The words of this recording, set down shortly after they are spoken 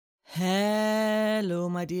Hello,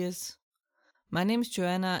 my dears. My name is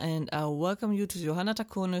Joanna, and I welcome you to Johanna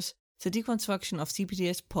Taconis, the Deconstruction of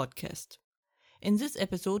CPTS podcast. In this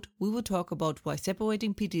episode, we will talk about why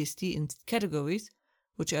separating PTSD in categories,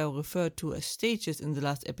 which I referred to as stages in the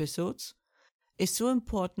last episodes, is so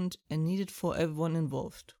important and needed for everyone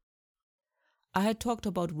involved. I had talked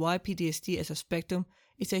about why PTSD as a spectrum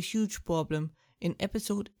is a huge problem in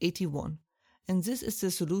episode 81, and this is the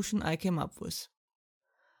solution I came up with.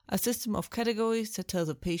 A system of categories that tell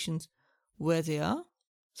the patients where they are,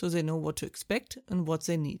 so they know what to expect and what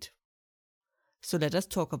they need. So let us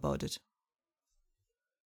talk about it.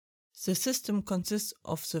 The system consists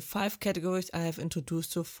of the 5 categories I have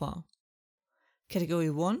introduced so far. Category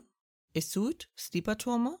 1 is soothe, sleeper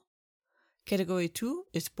trauma. Category 2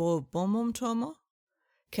 is ball bonbon trauma.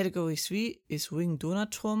 Category 3 is ring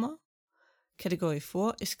donut trauma. Category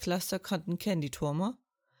 4 is cluster cotton candy trauma.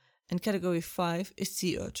 And category 5 is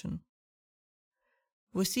sea urchin.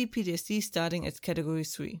 We see PTSD starting at category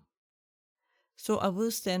 3. So I will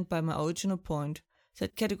stand by my original point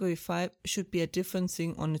that category 5 should be a different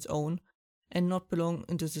thing on its own and not belong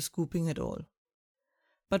into this grouping at all.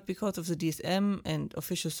 But because of the DSM and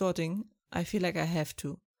official sorting, I feel like I have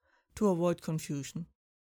to avoid confusion.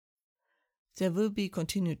 There will be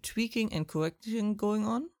continued tweaking and correction going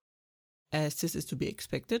on, as this is to be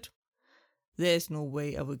expected. There is no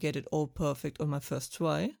way I will get it all perfect on my first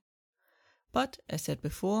try, but as said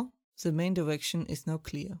before, the main direction is now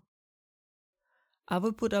clear. I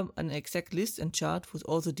will put up an exact list and chart with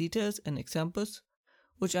all the details and examples,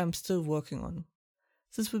 which I am still working on.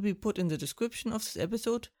 This will be put in the description of this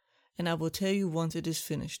episode, and I will tell you once it is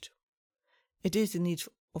finished. It is in need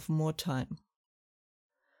of more time.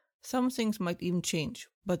 Some things might even change,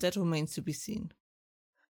 but that remains to be seen.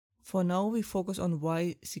 For now, we focus on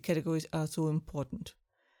why the categories are so important,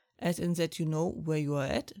 as in that you know where you are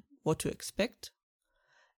at, what to expect,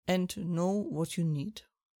 and know what you need.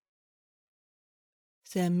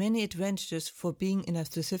 There are many advantages for being in a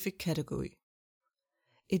specific category.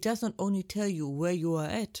 It does not only tell you where you are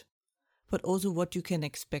at, but also what you can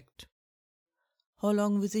expect. How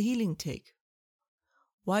long will the healing take?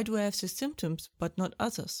 Why do I have the symptoms but not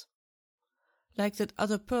others? Like that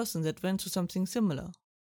other person that went through something similar.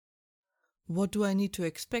 What do I need to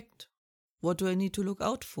expect? What do I need to look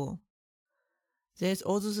out for? There is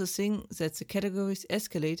also the thing that the categories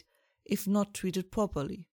escalate if not treated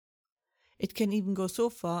properly. It can even go so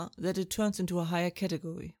far that it turns into a higher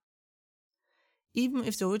category. Even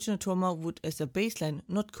if the original trauma would as a baseline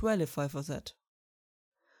not qualify for that.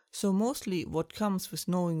 So mostly what comes with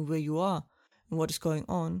knowing where you are and what is going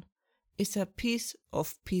on is a peace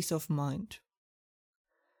of mind.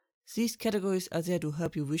 These categories are there to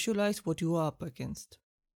help you visualize what you are up against.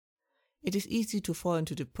 It is easy to fall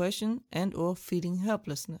into depression and or feeling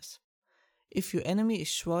helplessness if your enemy is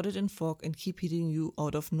shrouded in fog and keep hitting you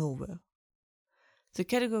out of nowhere. The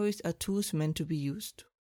categories are tools meant to be used.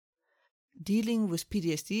 Dealing with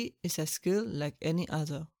PTSD is a skill like any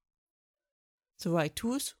other. The right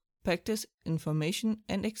tools, practice, information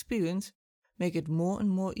and experience make it more and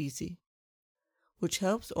more easy, which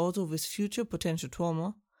helps also with future potential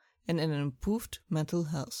trauma and an improved mental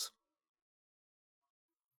health.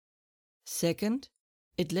 Second,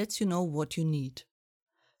 it lets you know what you need.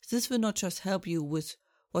 This will not just help you with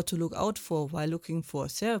what to look out for while looking for a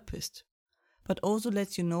therapist, but also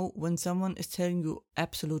lets you know when someone is telling you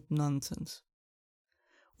absolute nonsense,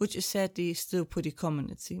 which is sadly still pretty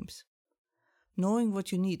common, it seems. Knowing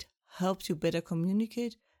what you need helps you better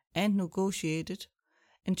communicate and negotiate it,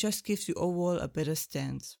 and just gives you overall a better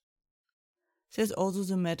stance. There's also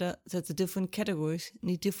the matter that the different categories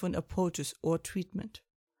need different approaches or treatment,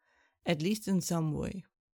 at least in some way.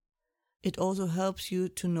 It also helps you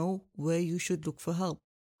to know where you should look for help.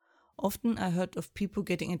 Often I heard of people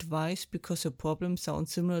getting advice because a problem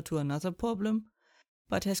sounds similar to another problem,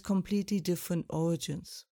 but has completely different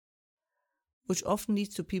origins, which often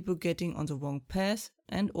leads to people getting on the wrong path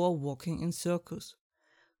and or walking in circles,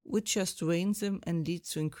 which just drains them and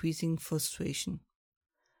leads to increasing frustration.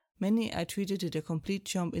 Many I treated did a complete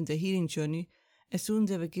jump in their healing journey as soon as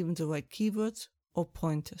they were given the right keywords or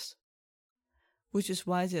pointers, which is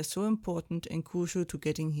why they are so important and crucial to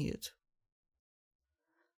getting healed.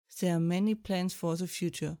 There are many plans for the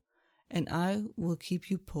future, and I will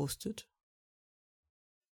keep you posted.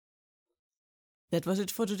 That was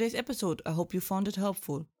it for today's episode. I hope you found it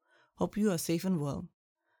helpful. Hope you are safe and well.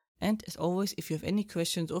 And as always, if you have any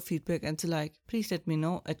questions or feedback and the like, please let me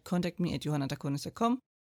know at contactme@johannataconis.com.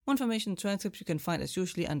 More information and transcripts you can find as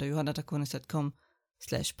usually under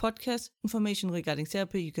johannataconis.com/podcast. Information regarding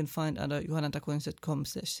therapy you can find under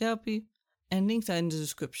johannataconis.com/therapy. and links are in the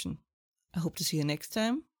description. I hope to see you next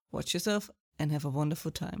time. Watch yourself and have a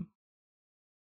wonderful time.